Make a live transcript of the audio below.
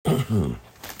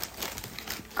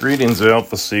Greetings,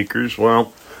 Alpha Seekers.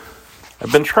 Well,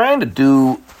 I've been trying to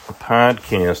do a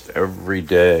podcast every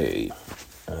day.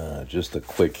 Just a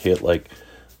quick hit. Like,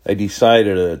 I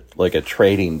decided a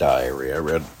trading diary. I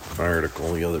read an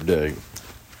article the other day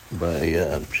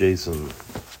by Jason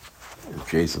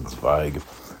Zweig,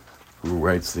 who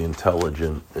writes the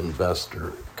Intelligent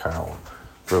Investor column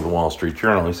for the Wall Street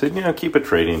Journal. He said, keep a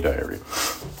trading diary.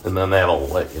 And then that'll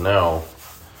let you know,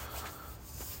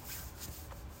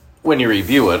 when you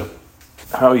review it,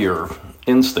 how your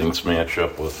instincts match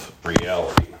up with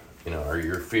reality. Are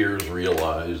your fears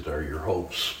realized? Are your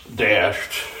hopes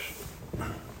dashed?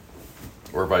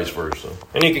 Or vice versa.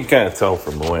 And you can kind of tell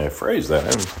from the way I phrase that,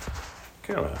 I'm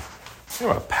kind of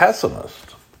a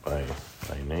pessimist by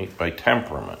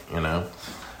temperament,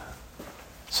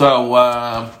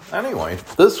 So, anyway,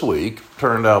 this week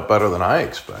turned out better than I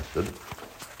expected.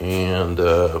 And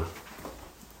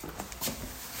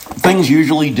things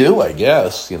usually do, I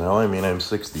guess. I'm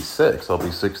 66. I'll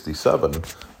be 67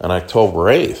 on October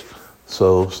 8th.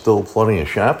 So still plenty of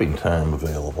shopping time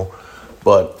available.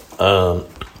 But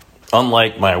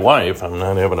unlike my wife, I'm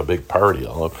not having a big party.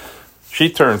 She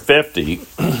turned 50,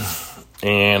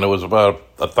 and it was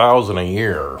about $1,000 a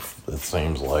year, it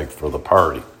seems like, for the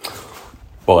party.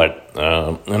 But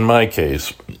in my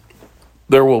case,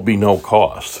 there will be no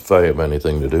cost if I have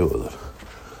anything to do with it.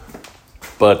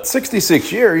 But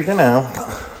 66 years,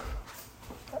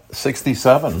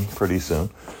 67 pretty soon.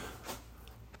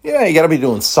 Yeah, you got to be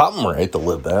doing something right to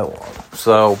live that long.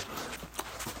 So,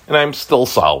 and I'm still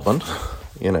solvent,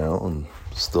 and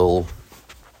still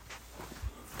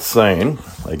sane,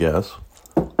 I guess.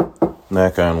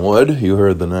 Knock on wood, you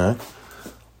heard the knock.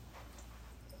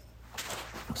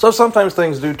 So sometimes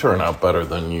things do turn out better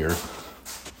than your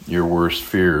worst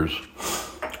fears.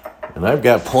 And I've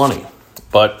got plenty.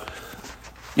 But,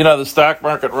 the stock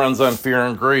market runs on fear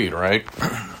and greed, right?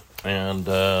 And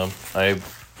I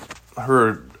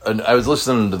was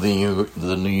listening to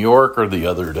the New Yorker the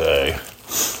other day,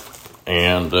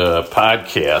 and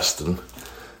podcast, and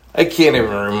I can't even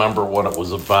remember what it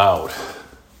was about.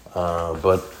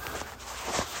 But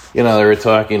they were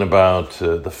talking about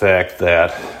the fact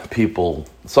that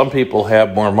some people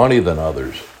have more money than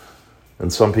others,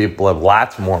 and some people have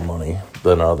lots more money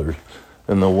than others.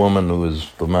 And the woman who was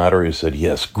the moderator said,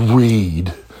 yes,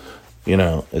 greed,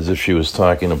 as if she was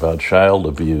talking about child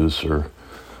abuse or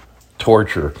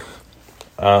torture.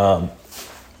 I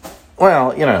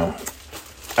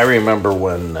remember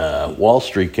when Wall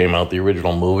Street came out, the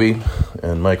original movie,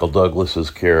 and Michael Douglas's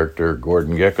character,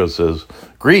 Gordon Gekko, says,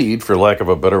 greed, for lack of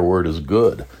a better word, is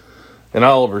good. And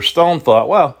Oliver Stone thought,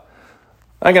 well,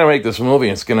 I'm going to make this movie,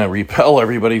 it's going to repel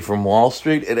everybody from Wall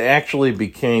Street. It actually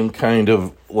became kind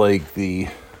of like the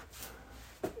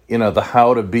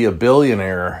How to Be a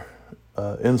Billionaire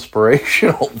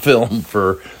inspirational film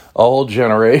for a whole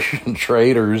generation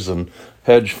traders and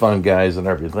hedge fund guys and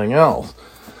everything else.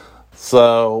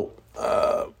 So,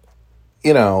 I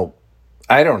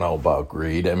don't know about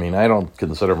greed. I don't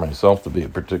consider myself to be a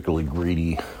particularly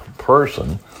greedy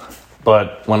person.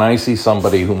 But when I see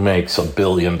somebody who makes $1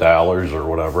 billion or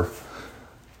whatever,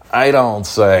 I don't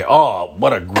say, oh,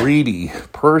 what a greedy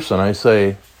person. I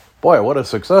say, boy, what a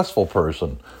successful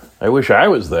person. I wish I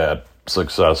was that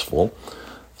successful.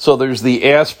 So there's the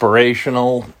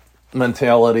aspirational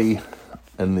mentality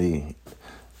and the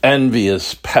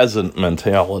envious peasant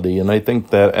mentality. And I think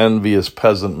that envious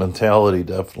peasant mentality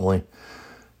definitely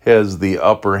has the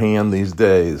upper hand these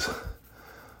days.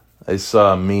 I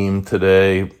saw a meme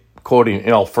today quoting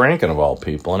Al Franken, of all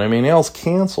people. And Al's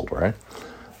canceled, right?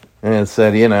 And it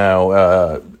said,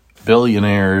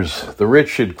 billionaires, the rich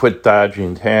should quit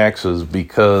dodging taxes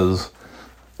because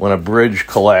when a bridge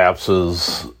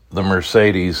collapses, the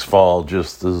Mercedes fall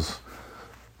just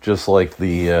like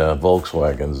the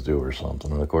Volkswagens do or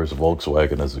something. And of course, a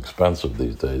Volkswagen is expensive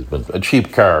these days, but a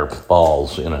cheap car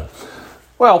falls,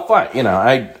 Well, fine,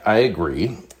 I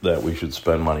agree that we should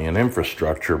spend money in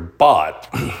infrastructure, but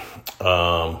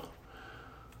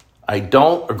I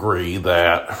don't agree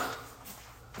that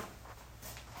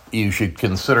you should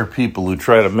consider people who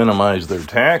try to minimize their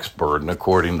tax burden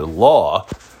according to law,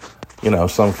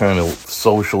 some kind of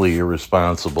socially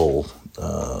irresponsible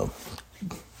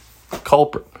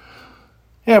culprit.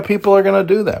 Yeah, people are going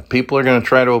to do that. People are going to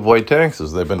try to avoid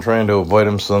taxes. They've been trying to avoid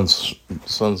them since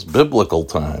biblical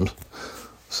times.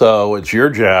 So it's your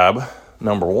job,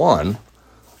 number one,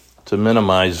 to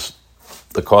minimize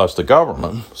the cost of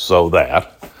government so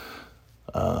that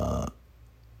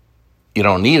you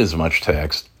don't need as much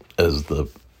tax as a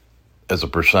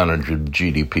percentage of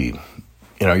GDP.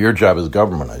 Your job as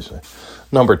government, I say.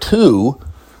 Number two,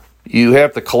 you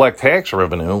have to collect tax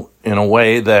revenue in a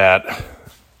way that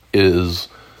is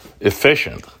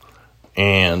efficient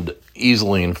and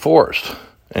easily enforced.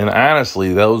 And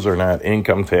honestly, those are not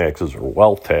income taxes or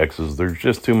wealth taxes. There's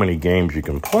just too many games you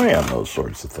can play on those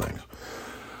sorts of things.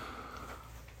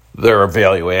 There are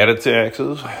value-added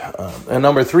taxes. And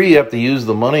number three, you have to use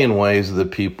the money in ways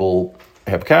that people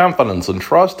have confidence and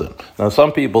trust in. Now,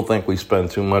 some people think we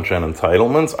spend too much on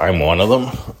entitlements. I'm one of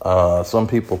them. Some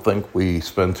people think we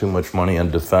spend too much money on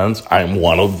defense. I'm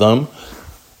one of them.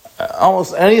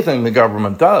 Almost anything the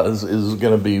government does is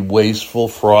going to be wasteful,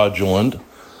 fraudulent,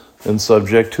 and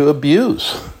subject to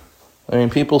abuse. I mean,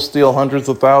 people steal hundreds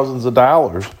of thousands of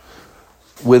dollars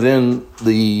within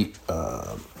the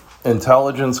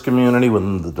intelligence community,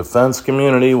 within the defense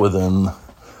community, within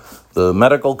the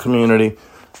medical community.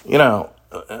 You know,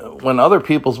 when other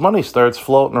people's money starts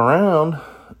floating around,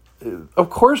 of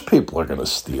course people are going to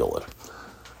steal it,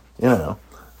 you know.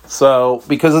 So,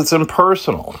 because it's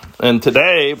impersonal. And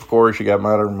today, of course, you got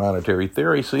modern monetary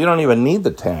theory, so you don't even need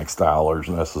the tax dollars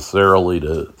necessarily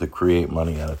to create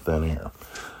money out of thin air.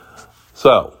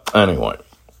 So, anyway,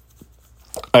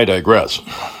 I digress.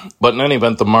 But in any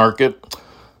event, the market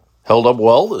held up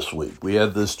well this week. We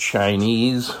had this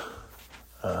Chinese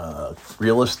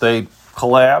real estate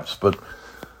collapse, but,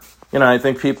 you know, I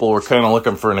think people were kind of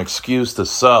looking for an excuse to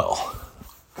sell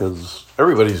because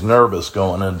everybody's nervous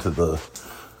going into the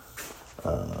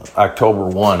October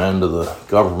 1, end of the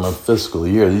government fiscal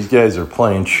year. These guys are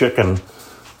playing chicken.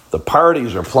 The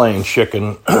parties are playing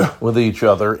chicken with each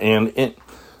other, and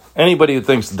anybody who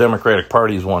thinks the Democratic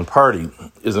Party is one party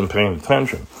isn't paying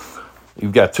attention.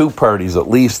 You've got two parties at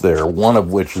least there, one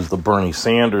of which is the Bernie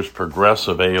Sanders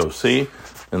progressive AOC,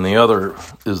 and the other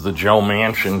is the Joe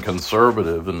Manchin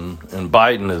conservative, and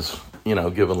Biden is, you know,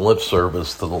 giving lip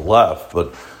service to the left.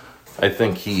 But I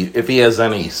think if he has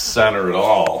any center at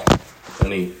all,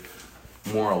 any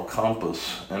moral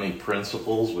compass, any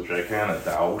principles, which I kind of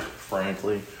doubt,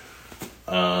 frankly,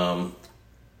 I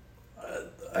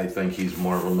think he's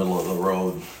more of a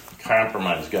middle-of-the-road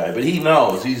compromise guy. But he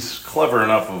knows, he's clever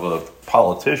enough of a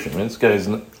politician. This guy's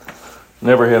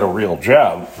never had a real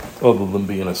job other than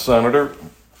being a senator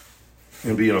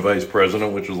and being a vice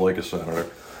president, which is like a senator.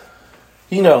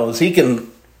 He knows he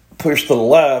can push to the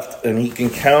left, and he can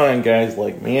count on guys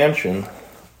like Manchin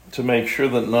to make sure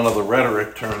that none of the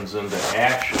rhetoric turns into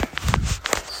action.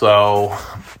 So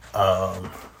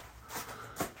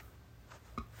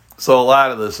a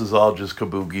lot of this is all just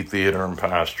kabuki theater and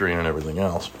posturing and everything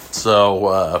else.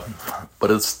 So,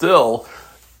 but it's still,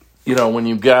 you know, when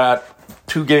you've got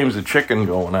two games of chicken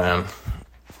going on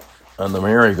the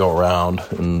merry-go-round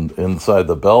inside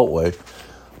the Beltway,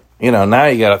 you know, now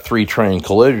you got a 3-train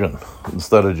collision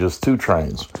instead of just 2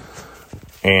 trains.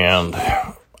 And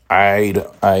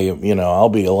I'll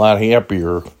be a lot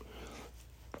happier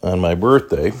on my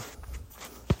birthday,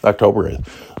 October 8th,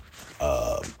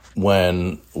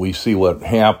 when we see what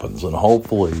happens. And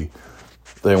hopefully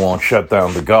they won't shut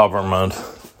down the government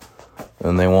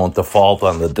and they won't default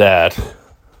on the debt.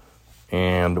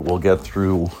 And we'll get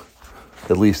through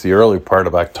at least the early part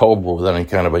of October with any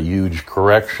kind of a huge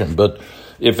correction. But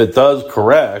if it does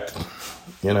correct,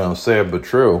 you know, sad but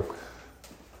true,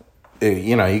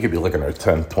 you know, you could be looking at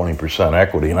 10, 20%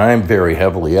 equity. And I am very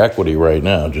heavily equity right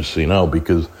now, just so you know,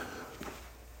 because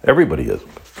everybody is.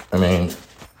 I mean,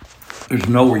 there's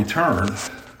no return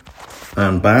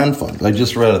on bond funds. I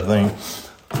just read a thing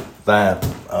that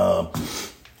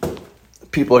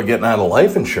people are getting out of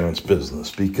life insurance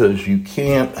business because you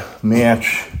can't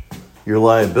match your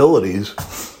liabilities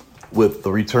with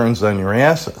the returns on your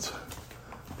assets.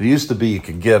 It used to be you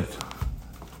could get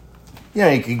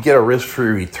a risk-free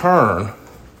return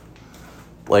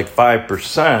like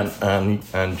 5%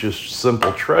 on just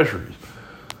simple treasuries.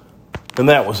 And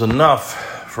that was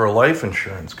enough for a life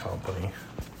insurance company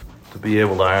to be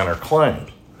able to honor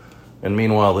claims. And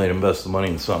meanwhile, they'd invest the money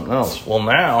in something else. Well,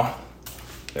 now,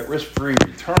 that risk-free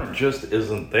return just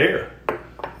isn't there.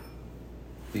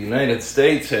 The United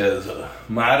States has a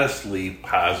modestly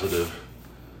positive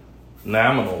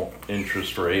nominal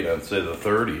interest rate, I'd say the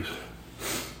 30s.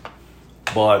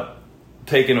 But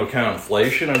take into account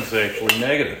inflation, it's actually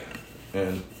negative.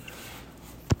 And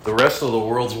the rest of the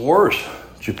world's worse.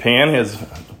 Japan has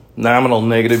nominal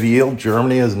negative yield.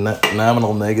 Germany has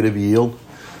nominal negative yield.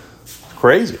 It's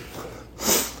crazy.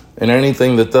 And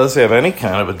anything that does have any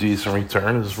kind of a decent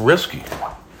return is risky.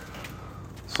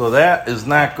 So that is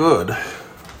not good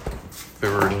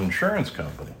for an insurance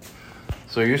company.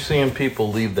 So you're seeing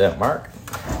people leave that market.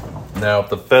 Now, if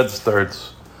the Fed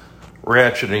starts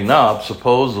ratcheting up,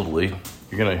 supposedly,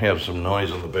 you're going to have some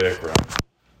noise in the background.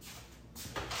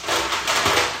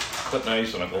 put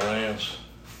nice in a glass.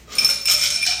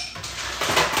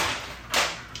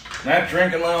 Not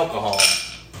drinking alcohol,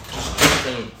 just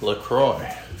drinking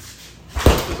LaCroix.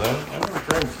 Because I don't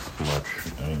drink much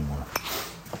anymore.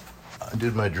 I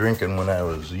did my drinking when I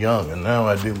was young, and now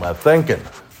I do my thinking.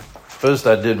 First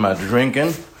I did my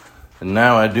drinking, and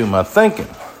now I do my thinking.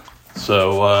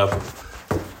 So,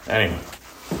 anyway.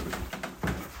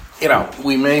 You know,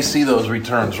 we may see those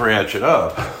returns ratchet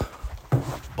up,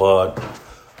 but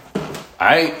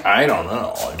I don't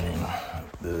know. I mean,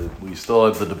 we still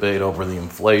have the debate over the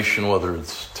inflation, whether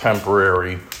it's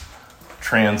temporary,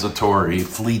 transitory,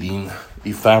 fleeting,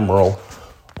 ephemeral,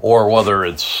 or whether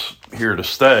it's here to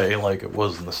stay like it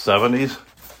was in the 70s.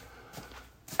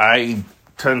 I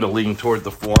tend to lean toward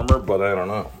the former, but I don't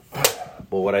know.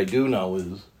 But what I do know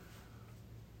is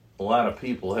a lot of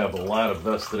people have a lot of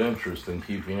vested interest in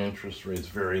keeping interest rates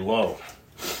very low.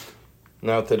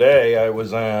 Now today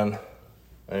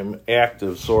I'm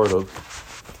active sort of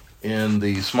in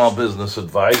the Small Business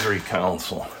Advisory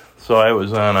Council. So I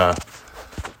was on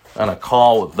a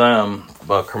call with them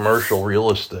about commercial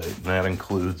real estate, and that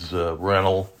includes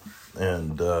rental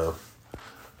and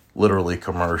literally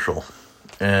commercial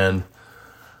and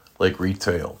like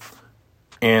retail.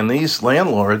 And these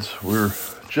landlords were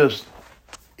just,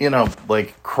 you know,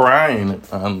 like crying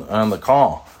on the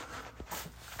call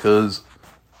because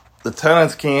the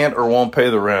tenants can't or won't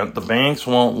pay the rent. The banks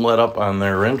won't let up on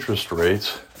their interest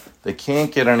rates. They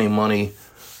can't get any money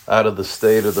out of the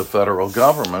state or the federal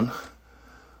government.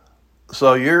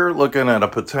 So you're looking at a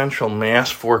potential mass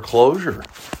foreclosure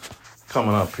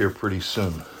coming up here pretty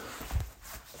soon.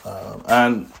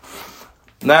 And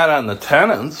not on the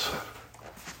tenants,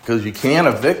 because you can't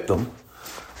evict them,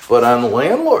 but on the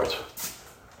landlords.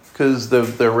 Because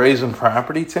they're raising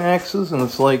property taxes, and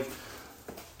it's like,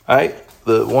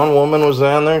 the one woman was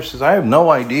on there, she says, I have no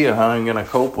idea how I'm going to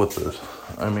cope with this.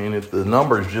 I mean, the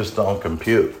numbers just don't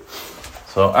compute.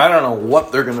 So I don't know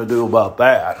what they're going to do about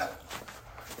that,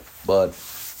 but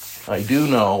I do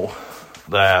know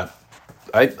that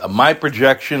my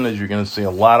projection is you're going to see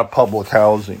a lot of public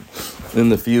housing in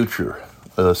the future,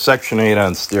 Section 8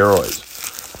 on steroids,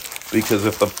 because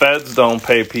if the feds don't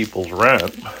pay people's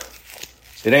rent,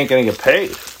 it ain't going to get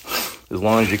paid as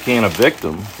long as you can't evict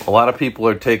them. A lot of people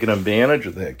are taking advantage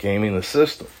of that, gaming the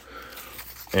system.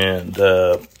 And,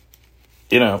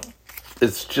 you know,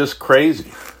 it's just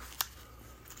crazy.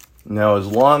 Now, as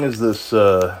long as this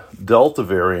Delta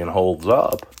variant holds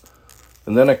up,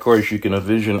 and then, of course, you can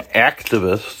envision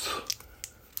activists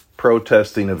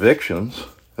protesting evictions,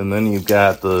 and then you've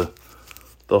got the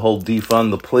whole defund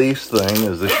the police thing.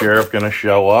 Is the sheriff going to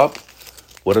show up?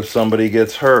 What if somebody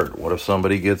gets hurt? What if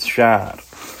somebody gets shot?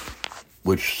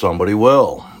 Which somebody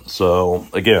will. So,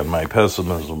 again, my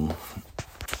pessimistic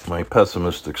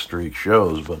streak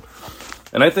shows.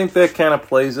 And I think that kind of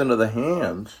plays into the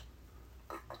hands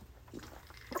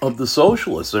of the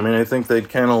socialists. I mean, I think they'd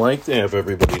kind of like to have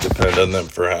everybody depend on them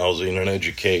for housing and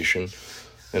education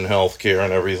and healthcare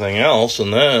and everything else.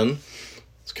 And then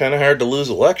it's kind of hard to lose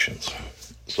elections.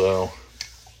 So,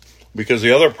 because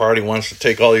the other party wants to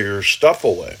take all your stuff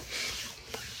away,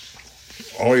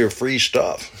 all your free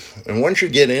stuff. And once you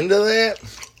get into that,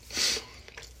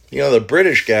 you know, the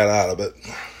British got out of it,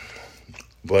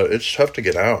 but it's tough to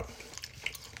get out.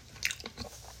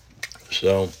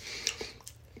 So,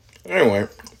 anyway,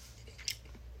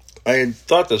 I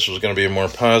thought this was going to be a more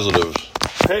positive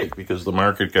take because the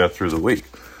market got through the week.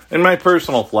 And my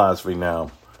personal philosophy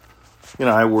now, you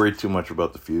know, I worry too much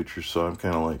about the future, so I'm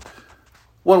kind of like,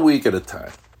 1 week at a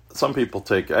time. Some people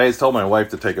I tell my wife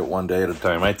to take it 1 day at a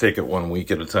time. I take it 1 week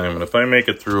at a time. And if I make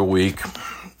it through a week,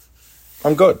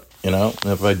 I'm good, you know.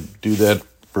 And if I do that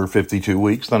for 52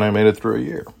 weeks, then I made it through a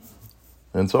year.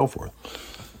 And so forth.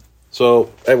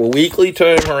 So I have a weekly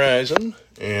time horizon.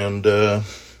 And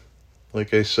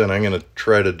like I said, I'm going to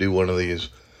try to do one of these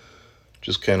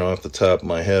just kind of off the top of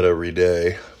my head every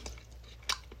day.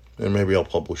 And maybe I'll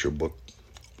publish a book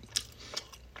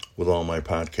with all my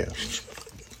podcasts.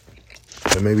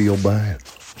 And maybe you'll buy it.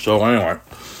 So anyway,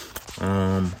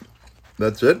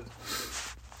 that's it.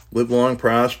 Live long,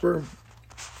 prosper.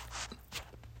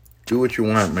 Do what you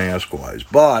want mask-wise.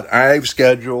 But I've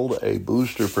scheduled a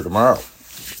booster for tomorrow.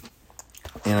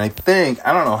 And I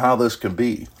don't know how this can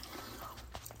be,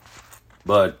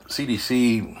 but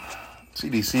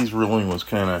CDC's ruling was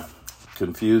kind of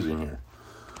confusing here.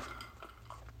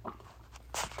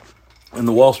 And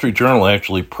the Wall Street Journal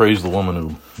actually praised the woman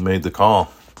who made the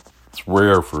call. It's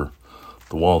rare for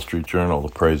the Wall Street Journal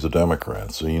to praise the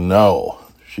Democrats, so you know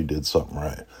she did something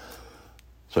right.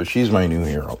 So she's my new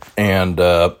hero. And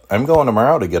I'm going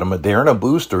tomorrow to get a Moderna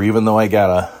booster, even though I got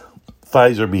a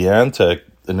Pfizer-BioNTech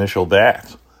initial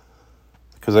vax.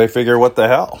 Because I figure, what the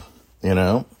hell?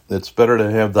 It's better to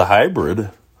have the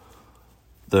hybrid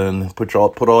than put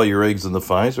all your eggs in the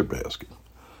Pfizer basket.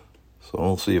 So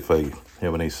we'll see if I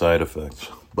have any side effects.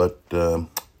 But I'm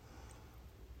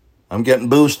getting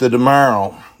boosted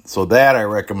tomorrow, so that I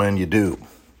recommend you do.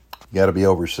 You got to be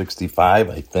over 65,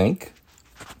 I think.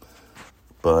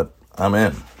 But I'm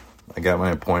in. I got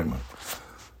my appointment.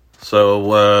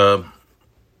 So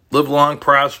live long,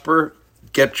 prosper,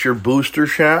 get your booster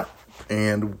shot,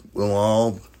 and we'll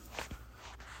all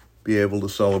be able to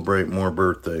celebrate more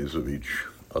birthdays of each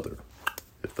other,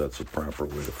 if that's a proper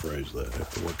way to phrase that. I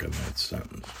have to work on that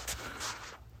sentence.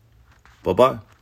 Bye-bye.